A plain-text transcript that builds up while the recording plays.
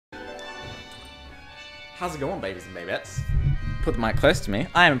How's it going, babies and babettes? Put the mic close to me.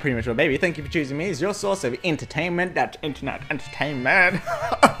 I am a pretty mature baby. Thank you for choosing me as your source of entertainment. That's internet entertainment.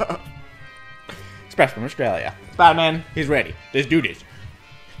 Express from Australia. Spider-Man, he's ready. Let's do this.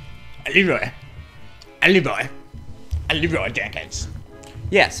 Leroy, jackets.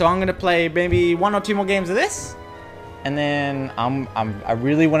 Yeah, so I'm gonna play maybe 1 or 2 more games of this, and then I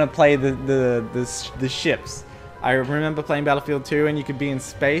really want to play the ships. I remember playing Battlefield 2, and you could be in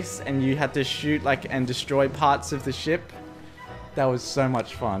space, and you had to shoot and destroy parts of the ship. That was so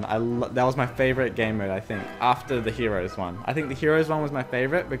much fun. That was my favorite game mode, I think, after the Heroes one. I think the Heroes one was my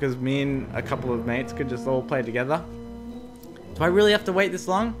favorite because me and a couple of mates could just all play together. Do I really have to wait this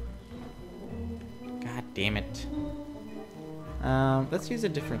long? God damn it. Let's use a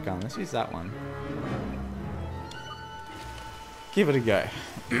different gun. Let's use that one. Give it a go.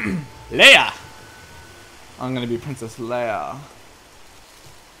 Leia! I'm gonna be Princess Leia.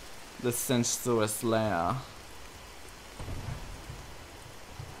 The sensuous Leia.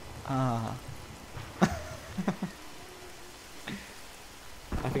 I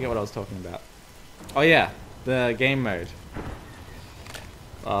forget what I was talking about. Oh yeah, the game mode.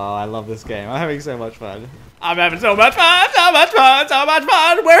 Oh, I love this game. I'm having so much fun. I'm having so much fun, so much fun, so much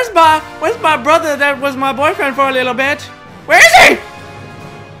fun. Where's my brother that was my boyfriend for a little bit? Where is he?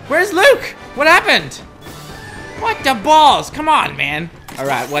 Where's Luke? What happened? What the balls? Come on, man. All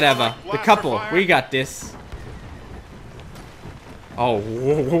right, whatever. The couple, we got this. Oh,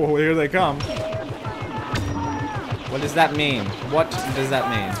 whoa, here they come. What does that mean? What does that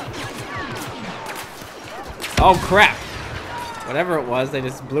mean? Oh, crap. Whatever it was, they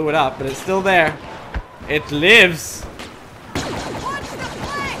just blew it up, but it's still there. It lives.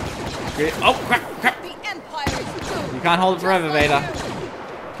 Oh, crap, crap. You can't hold it forever, Vader.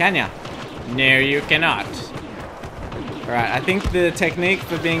 Can ya? No, you cannot. Alright, I think the technique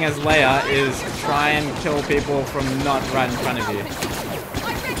for being as Leia is try and kill people from not right in front of you.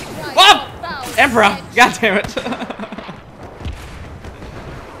 Oh! Emperor! God damn it!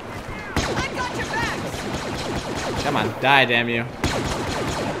 Come on, die, damn you.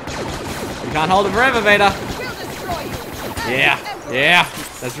 You can't hold it forever, Vader. Yeah, yeah,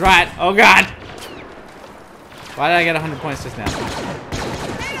 that's right. Oh god! Why did I get 100 points just now?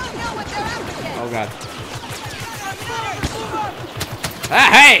 Oh god. Ah,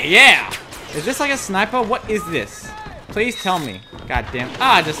 hey, yeah! Is this like a sniper? What is this? Please tell me. God damn.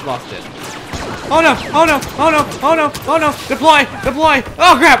 Ah, I just lost it. Oh no! Oh no! Oh no! Oh no! Oh no! Deploy! Deploy!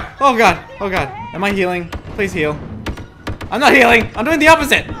 Oh crap! Oh god! Oh god! Am I healing? Please heal. I'm not healing! I'm doing the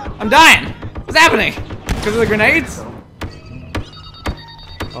opposite! I'm dying! What's happening? Because of the grenades?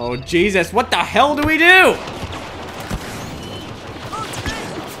 Oh Jesus! What the hell do we do?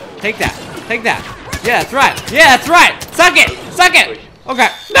 Take that! Take that! Yeah, that's right! Yeah, that's right! Suck it! Suck it! Okay.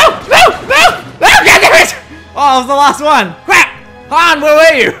 No! No! No! No! God damn it! Oh, that was the last one! Crap! Han, where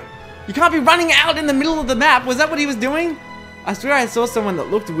were you? You can't be running out in the middle of the map. Was that what he was doing? I swear I saw someone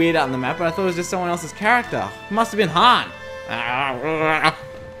that looked weird out on the map, but I thought it was just someone else's character. It must have been Han.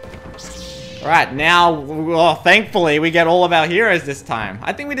 Alright, now, oh, thankfully, we get all of our heroes this time.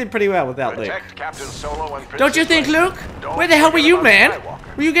 I think we did pretty well without Luke. Don't you think, Luke? Where the hell were you, man?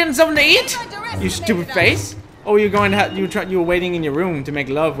 Were you getting something to eat? You stupid face. Or were you going to have, you were waiting in your room to make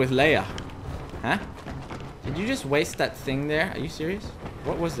love with Leia? Huh? Did you just waste that thing there? Are you serious?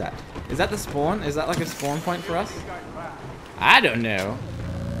 What was that? Is that the spawn? Is that like a spawn point for us? I don't know.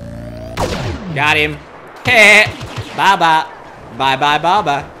 Got him. Hey! Bye-bye. Bye-bye,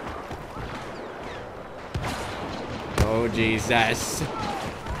 bye-bye. Oh, Jesus.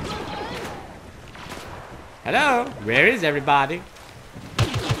 Hello? Where is everybody?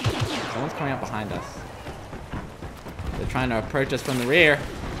 Someone's coming up behind us. They're trying to approach us from the rear.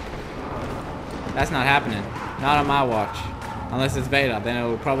 That's not happening. Not on my watch. Unless it's Vader, then it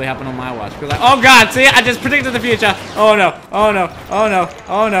will probably happen on my watch. Because oh god, see, I just predicted the future. Oh no, oh no, oh no,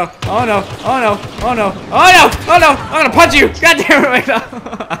 oh no, oh no, oh no, oh no, oh no, oh no, I'm gonna punch you! God damn it, Vader!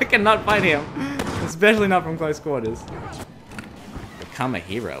 I cannot fight him. Especially not from close quarters. Become a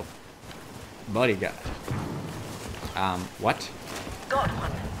hero. Bodyguard. What? Got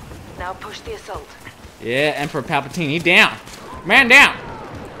one. Now push the assault. Yeah, Emperor Palpatine, he down. Man down.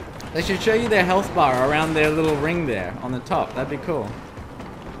 They should show you their health bar around their little ring there on the top. That'd be cool.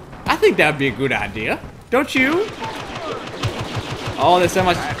 I think that'd be a good idea. Don't you? Oh, there's so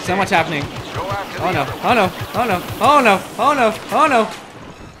much happening. Oh no, oh no, oh no, oh no, oh no, oh no.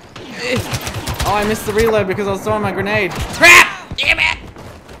 Oh, I missed the reload because I was throwing my grenade. Crap! Damn it!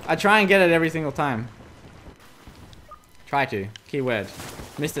 I try and get it every single time. Try to. Keyword.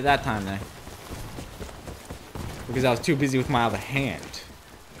 Missed it that time though. Because I was too busy with my other hand.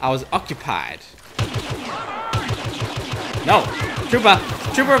 I was occupied No! Trooper!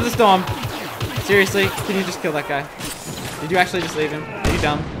 Trooper of the storm! Seriously, can you just kill that guy? Did you actually just leave him? Are you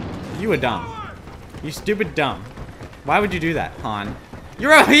dumb? You were dumb. You stupid dumb. Why would you do that, Han?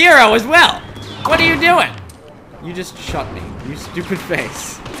 You're a hero as well! What are you doing? You just shot me. You stupid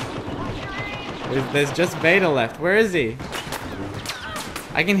face. There's just Vader left. Where is he?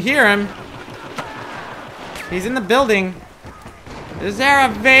 I can hear him. He's in the building. Is there a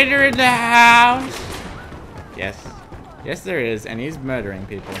Vader in the house? Yes. Yes, there is, and he's murdering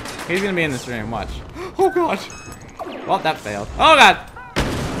people. He's gonna be in this room, watch. Oh, God. Well, that failed. Oh, God.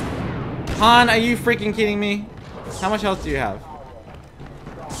 Han, are you freaking kidding me? How much health do you have?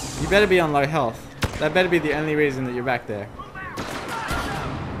 You better be on low health. That better be the only reason that you're back there.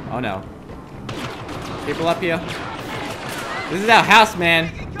 Oh, no. People up here. This is our house,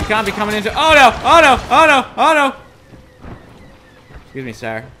 man. You can't be coming into. Oh, no. Oh, no. Oh, no. Oh, no. Excuse me,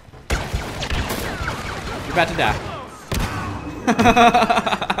 sir. You're about to die.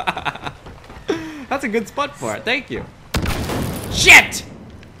 That's a good spot for it. Thank you. Shit!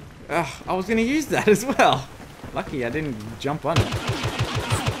 Ugh, I was gonna use that as well. Lucky I didn't jump on it.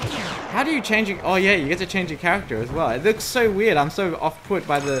 How do you change your... Oh yeah, you get to change your character as well. It looks so weird. I'm so off-put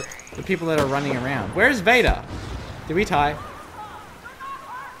by the people that are running around. Where's Vader? Did we tie?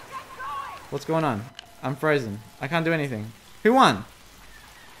 What's going on? I'm frozen. I can't do anything. Who won?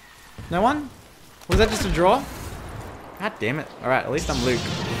 No one? Was that just a draw? God damn it. Alright, at least I'm Luke.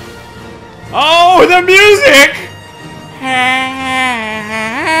 Oh, the music!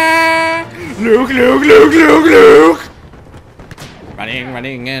 Luke, Luke, Luke, Luke, Luke! Running,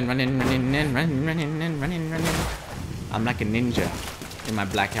 running, and running, running, and running, running, and running, running. I'm like a ninja in my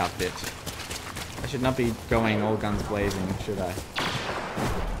black outfit. I should not be going all guns blazing, should I?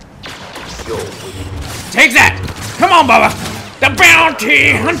 Take that! Come on, Bubba! The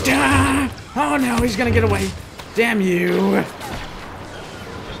bounty hunter! Oh no, he's gonna get away. Damn you!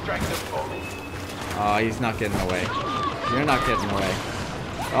 Oh, he's not getting away. You're not getting away.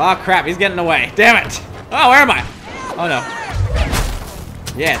 Oh crap, he's getting away. Damn it! Oh, where am I? Oh no.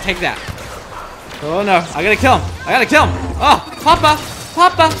 Yeah, take that. Oh no, I gotta kill him. I gotta kill him. Oh, Papa!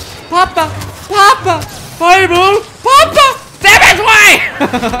 Papa! Papa! Papa! Bible! Papa! Damn it, why?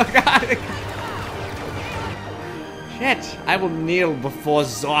 God. Shit, I will kneel before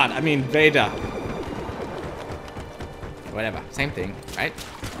Zod. I mean Vader. Whatever, same thing, right?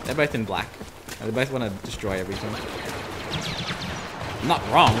 They're both in black. And they both want to destroy everything. I'm not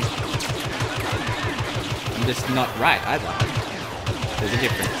wrong. I'm just not right either. There's a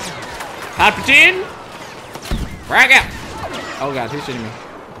difference. Palpatine! Frag out! Oh god, who's shooting me?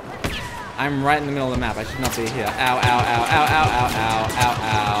 I'm right in the middle of the map. I should not be here. Ow, ow, ow, ow, ow, ow, ow, ow,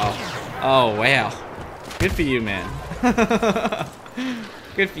 ow. Oh, wow. Good for you, man.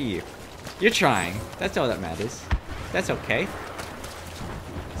 Good for you. You're trying. That's all that matters. That's okay.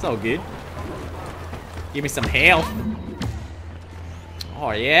 It's all good. Give me some health.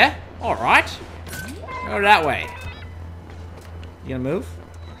 Oh, yeah? Alright. Go that way. You gonna move?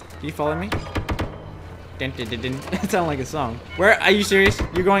 Do you follow me? Dun, dun, dun, dun. It sounds like a song. Where are you serious?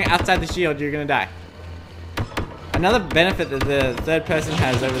 You're going outside the shield, you're gonna die. Another benefit that the third person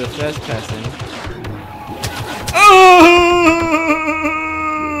has over the first person. Oh!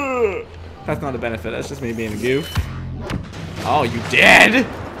 That's not a benefit, that's just me being a goof. Oh, you dead?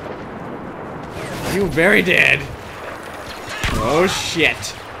 You very dead. Oh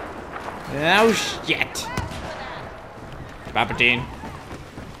shit. Oh shit. Palpatine.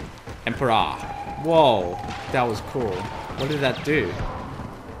 Emperor. Whoa, that was cool. What did that do?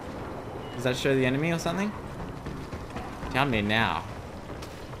 Does that show the enemy or something? Tell me now.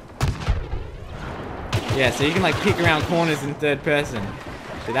 Yeah, so you can like peek around corners in third person.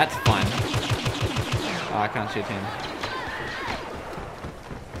 So that's fun. Oh, I can't shoot him.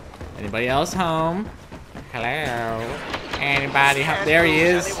 Anybody else home? Hello? Anybody home? There he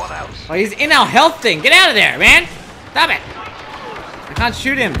is. Oh, he's in our health thing. Get out of there, man. Stop it. I can't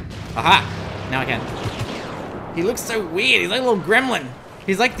shoot him. Aha. Now I can. He looks so weird. He's like a little gremlin.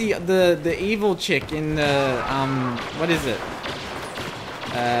 He's like the evil chick in the what is it?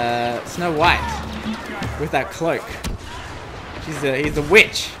 Snow White with that cloak. He's a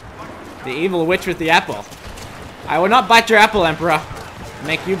witch. The evil witch with the apple. I will not bite your apple, Emperor.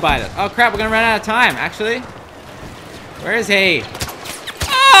 Make you bite it. Oh crap, we're gonna run out of time, actually. Where is he?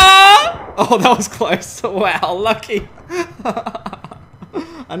 Ah! Oh, that was close. Wow, lucky.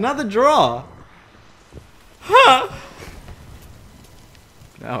 Another draw. Huh.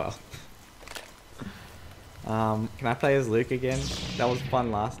 Oh well. Can I play as Luke again? That was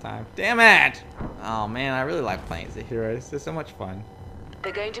fun last time. Damn it! Oh man, I really like playing as the heroes. They're so much fun.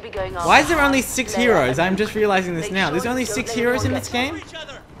 They're going to be going on. Why is there only 6 heroes? I'm just realizing this now. There's only 6 heroes in this game?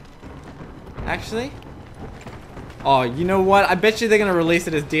 Actually? Oh, you know what? I bet you they're gonna release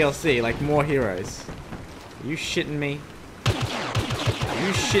it as DLC, like more heroes. Are you shitting me? Are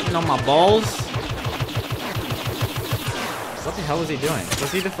you shitting on my balls? What the hell was he doing?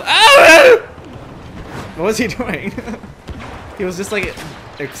 Was he oh! What was he doing? He was just like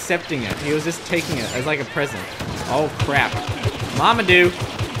accepting it. He was just taking it as like a present. Oh crap. Mamadou.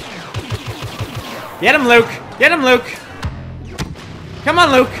 Get him, Luke. Get him, Luke. Come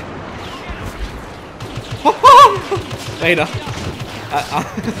on, Luke. Later.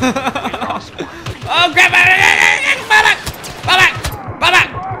 Oh crap!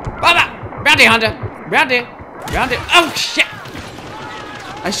 Baba! Bounty hunter! Bounty! Bounty! Oh shit!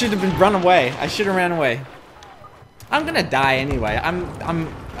 I should have been run away. I should have ran away. I'm gonna die anyway. I'm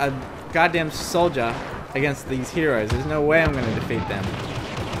a goddamn soldier against these heroes. There's no way I'm gonna defeat them.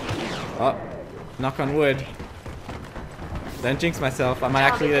 Oh, knock on wood. Don't jinx myself. I might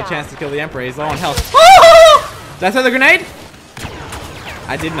actually get a chance to kill the Emperor. He's low on health. Did I throw the grenade?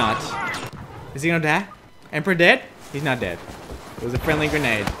 I did not. Is he gonna die? Emperor dead? He's not dead. It was a friendly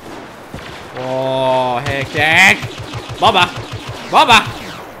grenade. Oh, heck. Bubba! Bubba!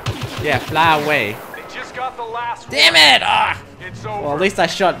 Yeah, fly away. They just got the last Damn it! Ah! It's over. Well, at least I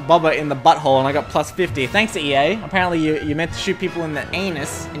shot Bubba in the butthole and I got plus 50. Thanks to EA. Apparently you meant to shoot people in the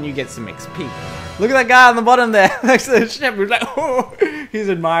anus and you get some XP. Look at that guy on the bottom there next to the ship. He's like, oh, he's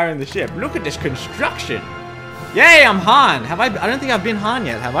admiring the ship. Look at this construction. Yay, I'm Han. Have I don't think I've been Han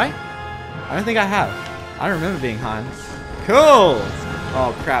yet, have I? I don't think I have. I don't remember being Han. Cool.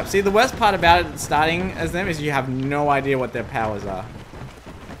 Oh crap. See, the worst part about it starting as them is you have no idea what their powers are.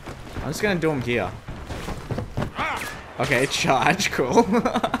 I'm just gonna do them here. Okay, charge, cool.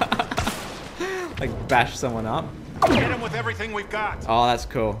 Like bash someone up. Hit him with everything we've got. Oh, that's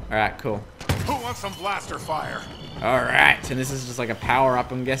cool. Alright, cool. Who wants some blaster fire? Alright, and this is just like a power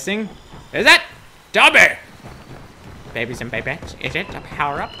up, I'm guessing. Is it? Dobby! Babies and babies, is it a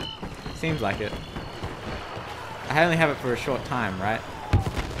power up? Seems like it. I only have it for a short time, right?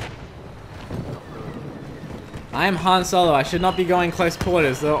 I am Han Solo. I should not be going close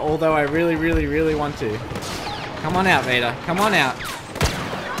quarters, though, although I really want to. Come on out, Vader. Come on out.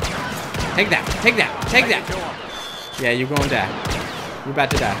 Take that. Take that. Take that. Yeah, you're going to die. You're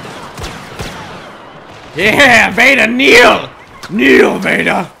about to die. Yeah, Vader, kneel! Kneel,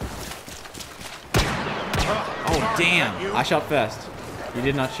 Vader! Oh, damn. I shot first. You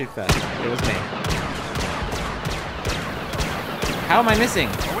did not shoot first. It was me. How am I missing?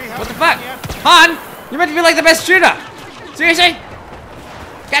 What the fuck? Han! You're meant to be like the best shooter! Seriously?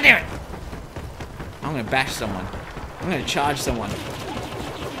 God damn it! I'm gonna bash someone. I'm gonna charge someone.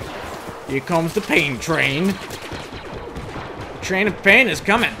 Here comes the pain train. The train of pain is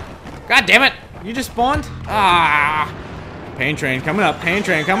coming. God damn it! You just spawned? Ah! Pain train coming up. Pain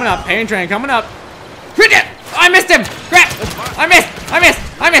train coming up. Pain train coming up. Crit it! I missed him! Crap! I missed! I missed!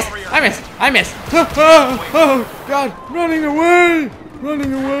 I missed! I missed! I missed! Oh God! Running away!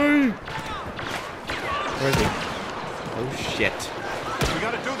 Running away! Where is he? Oh shit. We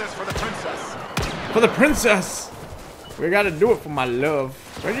gotta do this for the princess. For the princess! We gotta do it for my love.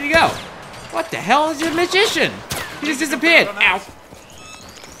 Where did he go? What the hell is a magician? He just disappeared. Ow.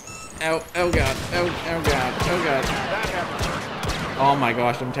 Oh, oh god. Oh, oh god. Oh god. Oh my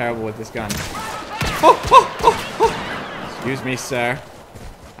gosh, I'm terrible with this gun. Excuse me, sir.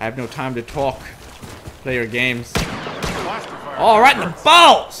 I have no time to talk. Play your games. Oh, right in the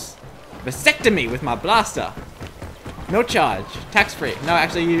balls! Vasectomy with my blaster. No charge. Tax free. No,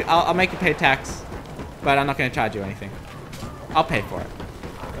 actually, I'll make you pay tax. But I'm not going to charge you anything. I'll pay for it.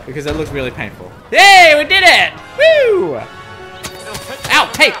 Because it looks really painful. Yay! We did it! Woo!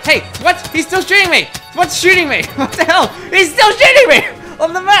 Ow! Hey! Hey! What? He's still shooting me! What's shooting me? What the hell? He's still shooting me!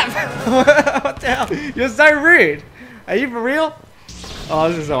 On the map! What the hell? You're so rude. Are you for real? Oh,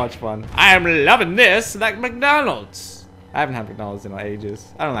 this is so much fun. I am loving this like McDonald's. I haven't had McDonald's in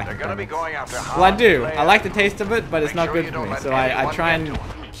ages. I don't like They're gonna be going after well, I do. I like the taste of it, but it's not good for me. So I try and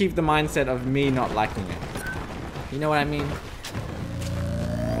keep the mindset of me not liking it. You know what I mean?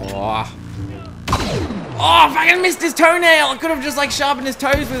 Oh. Oh, if I fucking missed his toenail! I could have just like sharpened his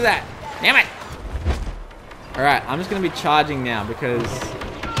toes with that. Damn it! Alright, I'm just gonna be charging now because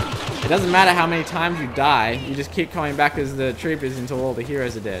it doesn't matter how many times you die, you just keep coming back as the troopers until all the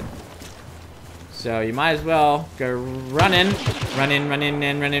heroes are dead. So you might as well go running. Run in, run in,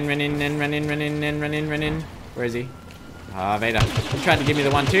 and run in, run in, and run in, run in, and run in, run in. Where is he? Ah, Vader. You tried to give me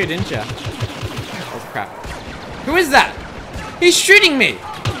the one too, didn't you? Oh crap. Who is that? He's shooting me!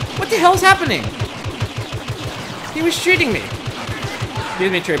 What the hell's happening? He was shooting me.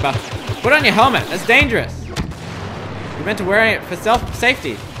 Excuse me, trooper. Put on your helmet. That's dangerous. You're meant to wear it for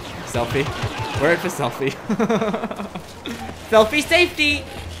safety. Selfie. Wear it for selfie. Selfie safety.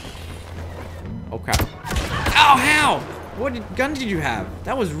 Oh crap. Oh, how? What gun did you have?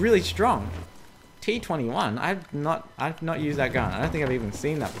 That was really strong. T21. I've not used that gun. I don't think I've even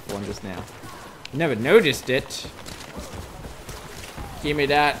seen that before just now. Never noticed it. Give me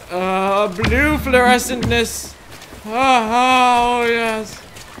that. Blue fluorescentness. Oh yes.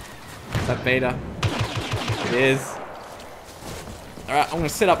 Is that beta? It is. Alright, I'm gonna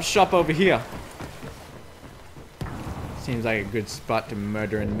set up shop over here. Seems like a good spot to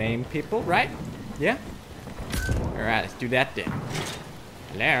murder and maim people, right? Yeah? Alright, let's do that then.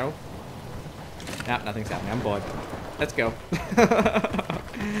 Hello? Nope, nothing's happening. I'm bored. Let's go.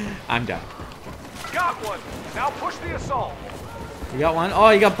 I'm done. Got one. Now push the assault. You got one? Oh,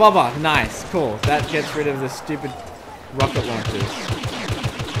 you got Bubba. Nice. Cool. That gets rid of the stupid rocket launchers.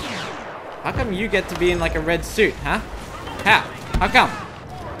 How come you get to be in like a red suit, huh? How? How come?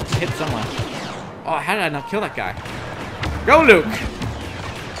 Hit someone. Oh, how did I not kill that guy? Go, Luke!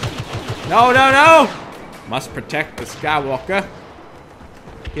 No, no, no! Must protect the Skywalker.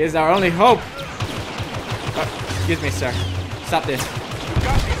 He is our only hope. Oh, excuse me, sir. Stop this. We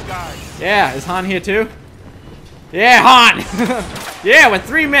got these guys. Yeah, is Han here too? Yeah, Han! Yeah, with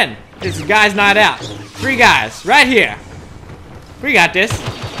 3 men. This is guys' night out. 3 guys, right here. We got this.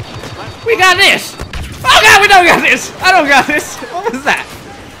 We got this! Oh god, we don't got this! I don't got this! What was that?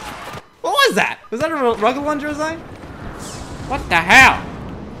 What was that? Was that a rocket launcher or something? What the hell?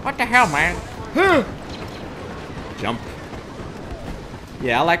 What the hell, man? Jump.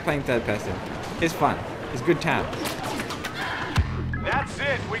 Yeah, I like playing third person. It's fun. It's good time. That's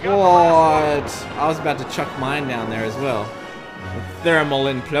it. We got What? I was about to chuck mine down there as well. The thermal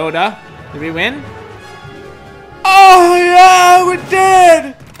imploder. Did we win? Oh yeah, we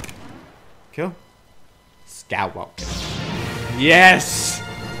did! Kill. Skywalker. Yes!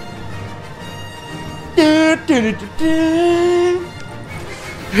 Here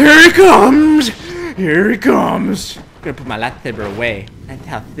he comes! Here he comes! I'm gonna put my lightsaber away. That's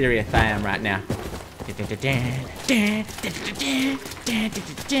how serious I am right now.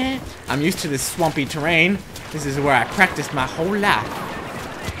 I'm used to this swampy terrain. This is where I practiced my whole life.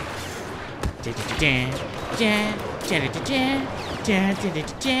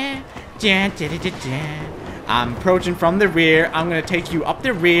 I'm approaching from the rear. I'm gonna take you up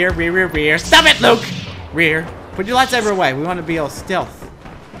the rear, rear. Stop it, Luke! Rear. Put your lightsaber away. We want to be all stealth.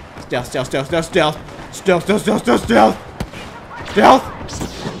 Stealth.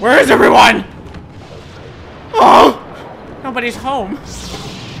 Where is everyone? Oh! Nobody's home.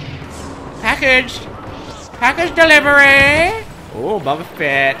 Package delivery. Oh, Boba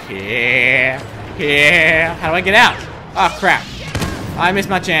Fett. Here. How do I get out? Oh, crap. I missed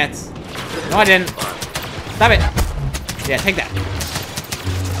my chance. No, I didn't. Stop it. Yeah, take that.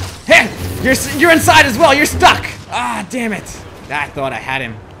 Hey! You're inside as well. You're stuck. Ah, damn it. I thought I had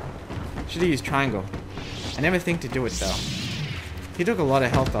him. Should have used triangle. I never think to do it, though. He took a lot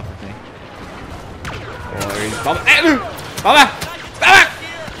of health off of me. Oh, he's Bubba. Bubba!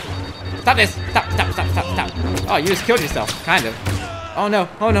 Stop this! Stop. Oh, you just killed yourself, kind of. Oh no.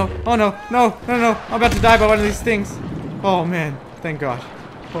 No. I'm about to die by one of these things. Oh man, thank God.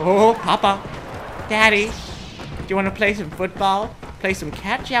 Oh, Papa. Daddy. Do you want to play some football? Play some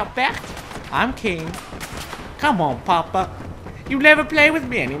catch out back? I'm king. Come on, Papa. You never play with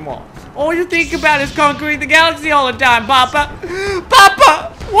me anymore. All you think about is conquering the galaxy all the time, Papa.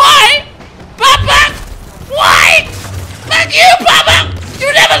 Papa! Why? Papa! Why? Fuck you, Papa!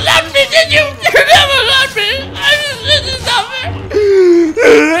 You never loved me, did you? You never loved me! This is not fair!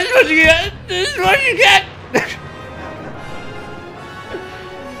 This is what you get! This is what you get!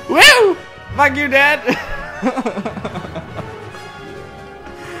 Woo! Fuck you, Dad!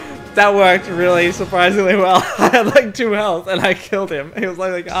 That worked really surprisingly well. I had like 2 health and I killed him. He was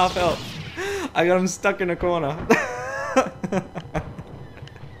like half health. I got him stuck in a corner.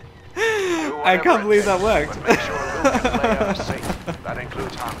 I can't believe that worked. That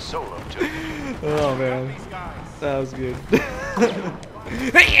includes Han Solo too. Oh man, that was good.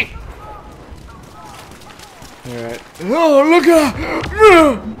 Alright. Oh, look at!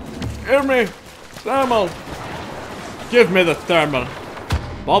 Give me thermal. Give me the thermal.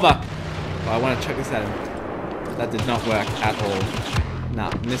 Boba. Oh, I want to check this out. That did not work at all.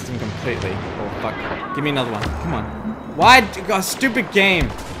 Nah, missed him completely. Oh fuck. Give me another one. Come on. Why? Oh, stupid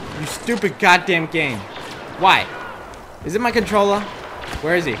game. You stupid goddamn game. Why? Is it my controller?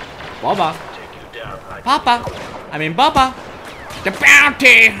 Where is he? Boba. Papa. I mean Boba. The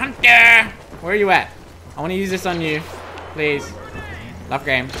bounty hunter. Where are you at? I want to use this on you. Please. Love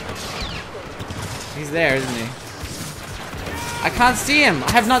game. He's there, isn't he? I can't see him.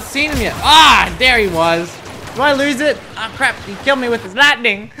 I have not seen him yet. Ah, there he was. Do I lose it? Oh crap, he killed me with his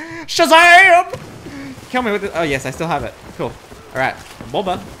lightning. Shazam! Kill me with it. Oh yes, I still have it. Cool. Alright,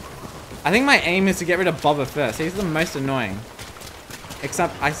 Boba. I think my aim is to get rid of Boba first. He's the most annoying.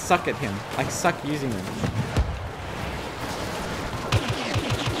 Except I suck at him. I suck using him.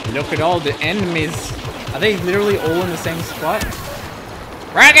 Look at all the enemies. Are they literally all in the same spot?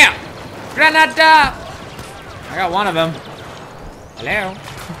 Frag out! Granada! I got one of them. Hello?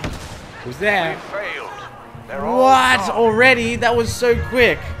 Who's there? What? Already? That was so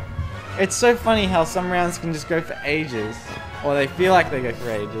quick. It's so funny how some rounds can just go for ages. Or they feel like they go for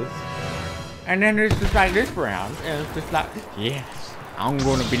ages. And then there's just like this round. And it's just like, yes, I'm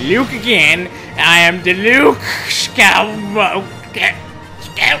gonna be Luke again. I am the Luke Skywalker.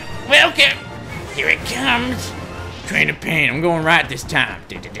 Welcome. Here it comes. Train of pain. I'm going right this time.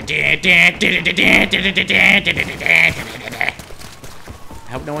 I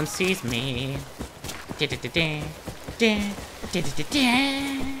hope no one sees me.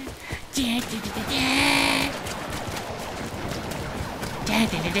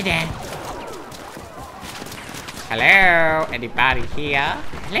 Hello, anybody here?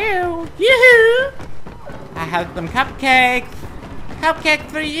 Hello, yoo-hoo! I have some cupcakes. Cupcakes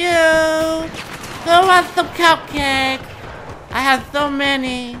for you. Who wants some cupcakes? I have so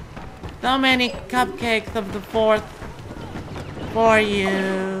many cupcakes of the 4th for you.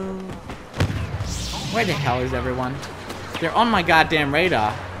 Where the hell is everyone? They're on my goddamn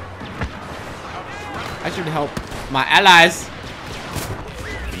radar. I should help my allies.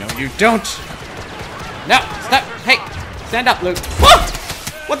 No, you don't. No, stop. Hey, stand up, Luke. Whoa!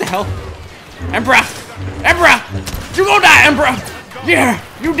 What the hell? Emperor! Emperor! You gonna die, Emperor! Yeah,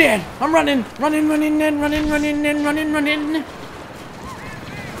 you dead. I'm running. Running.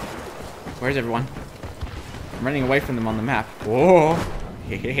 Where's everyone? I'm running away from them on the map. Whoa.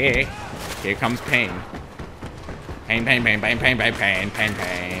 Here comes pain. Pain.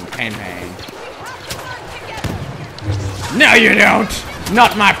 No, you don't!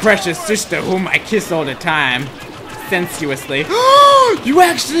 Not my precious sister whom I kiss all the time. Sensuously. You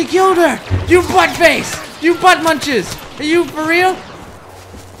actually killed her! You butt face! You butt munches! Are you for real?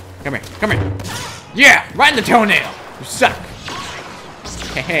 Come here. Yeah, right in the toenail. You suck.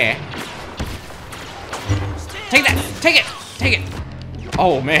 Hey. Take that! Take it!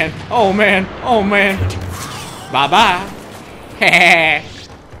 Oh man. Bye-bye. Hey.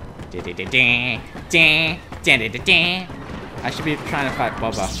 I should be trying to fight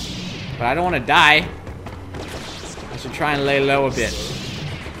Boba, but I don't want to die. I should try and lay low a bit.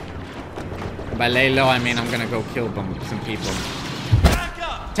 And by lay low, I mean I'm gonna go kill some people.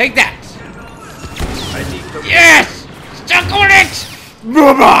 Take that! Yes! Stuck on it!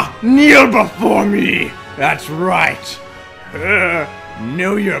 Boba, kneel before me. That's right.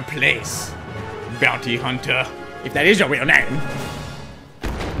 Know your place, bounty hunter. If that is your real name.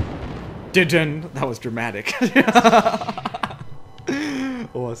 Didn't. That was dramatic.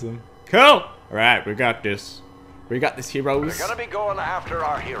 Awesome. Cool. Alright, we got this. We got this, heroes. We're gonna be going after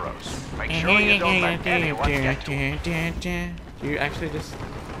our heroes. Make sure you don't let anyone get to them. You actually just...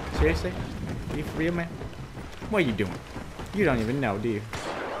 Seriously? Are you for real, man? What are you doing? You don't even know, do you?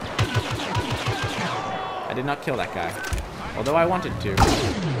 I did not kill that guy. Although I wanted to.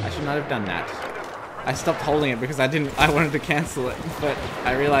 I should not have done that. I stopped holding it because I wanted to cancel it. But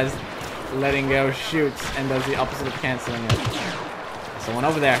I realized letting go shoots and does the opposite of canceling it. Someone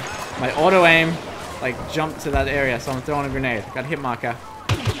over there. My auto aim like jumped to that area, so I'm throwing a grenade. Got a hit marker.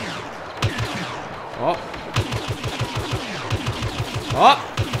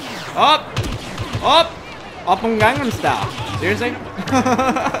 Up on Gangnam Style. Seriously?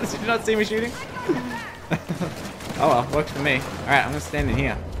 Did you not see me shooting? Oh well, works for me. Alright, I'm gonna stand in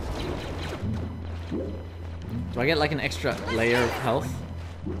here. Do I get like an extra layer of health?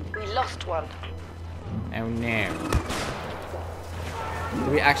 We lost one. Oh no.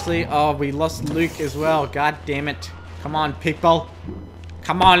 Do we actually? Oh, we lost Luke as well. God damn it. Come on, people.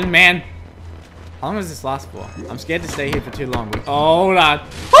 Come on, man. How long does this last for? I'm scared to stay here for too long. Oh, hold on.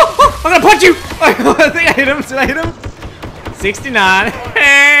 Oh, I'm gonna punch you! I think I hit him. Did I hit him? 69.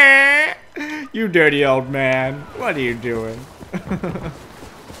 You dirty old man. What are you doing?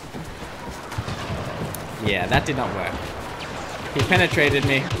 Yeah, that did not work. He penetrated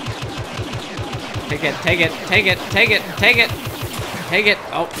me. Take it.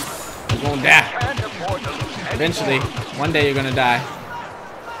 Oh, you're gonna die. Eventually, one day you're gonna die.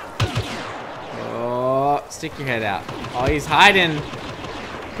 Oh, stick your head out. Oh, he's hiding.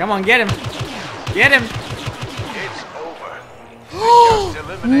 Come on, get him. Get him. It's over. just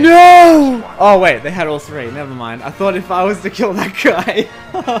eliminated No! Oh wait, they had all three. Never mind. I thought if I was to kill that guy,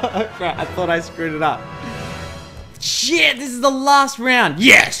 crap, I thought I screwed it up. Shit! This is the last round.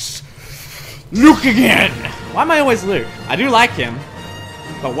 Yes! Luke again. Why am I always Luke? I do like him,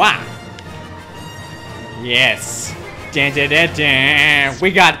 but why? Yes. Dun, dun, dun, dun.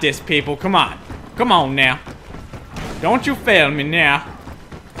 We got this, people. Come on. Come on now. Don't you fail me now.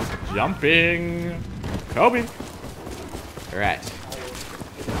 Jumping. Kobe. Alright.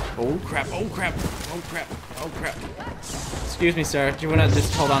 Oh crap, oh crap, oh crap, oh crap. Excuse me, sir. Do you want to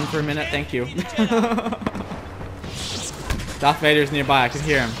just hold on for a minute? Thank you. Darth Vader's nearby. I could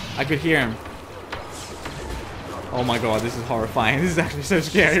hear him. I could hear him. Oh my god, this is horrifying. This is actually so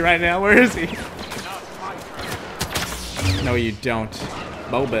scary right now. Where is he? No, you don't.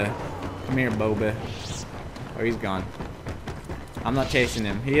 Boba. Come here, Boba. Oh, he's gone. I'm not chasing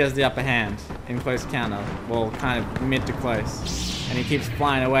him. He has the upper hand in close encounter. Well, kind of mid to close. And he keeps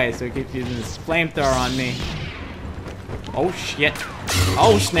flying away, so he keeps using his flamethrower on me. Oh, shit.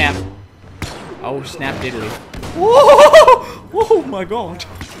 Oh, snap. Oh, snap diddly. Whoa! Oh, my God.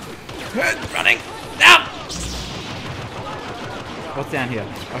 Running. Down! What's down here?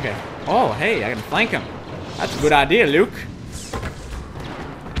 Okay. Oh, hey, I can flank him. That's a good idea, Luke.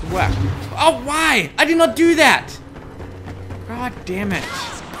 Whack. Oh, why? I did not do that. God damn it.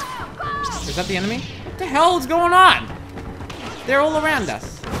 Is that the enemy? What the hell is going on? They're all around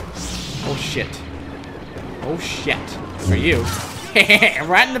us. Oh shit. Oh shit. For you.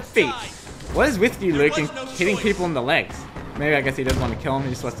 Right in the feet. What is with you, Luke, and hitting people in the legs? Maybe I guess he doesn't want to kill him. He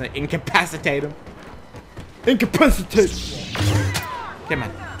just wants to incapacitate him. Incapacitate. Come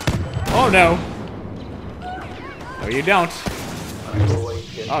on. Oh no. No, you don't.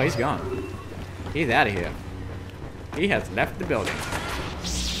 Oh, he's gone. He's out of here. He has left the building.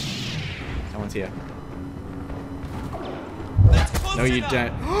 Someone's here. No, you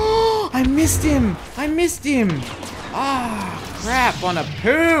don't. Oh, I missed him. I missed him. Ah, oh, crap on a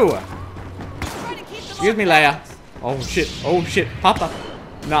poo. Excuse me, Leia. Oh shit. Oh shit. Papa.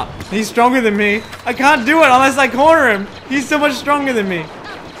 No, he's stronger than me. I can't do it unless I corner him. He's so much stronger than me.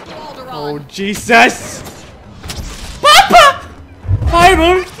 Oh Jesus. Papa.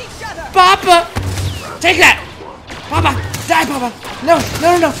 Bible. Papa. Take that. Papa. Die, Papa. No,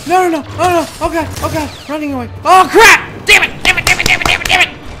 no, no, no, no, no, no, no. Oh God, oh God. Running away. Oh crap. Damn it. Damn it. Damn it. Damn it. Damn it.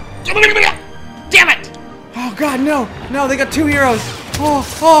 Damn it. Damn it. Oh God, no. No, they got two heroes. Oh,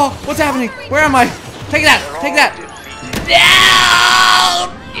 oh. What's happening? Where am I? Take that. Take that. No.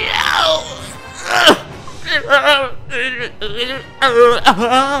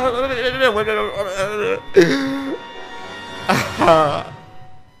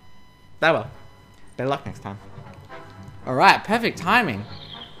 That well. Better luck next time. Alright, perfect timing.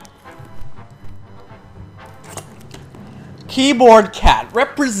 Keyboard Cat.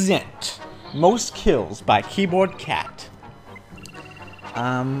 Represent. Most kills by Keyboard Cat.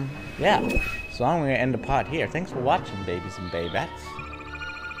 Yeah. So I'm going to end the pod here. Thanks for watching, babies and babettes.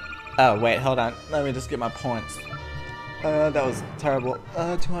 Oh, wait, hold on. Let me just get my points. That was terrible.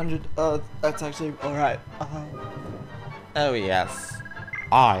 200. That's actually alright. Oh, yes.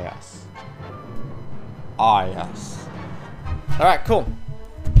 Ah, yes. Ah, yes. Alright, cool.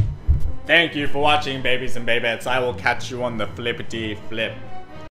 Thank you for watching, babies and babettes. I will catch you on the flippity flip.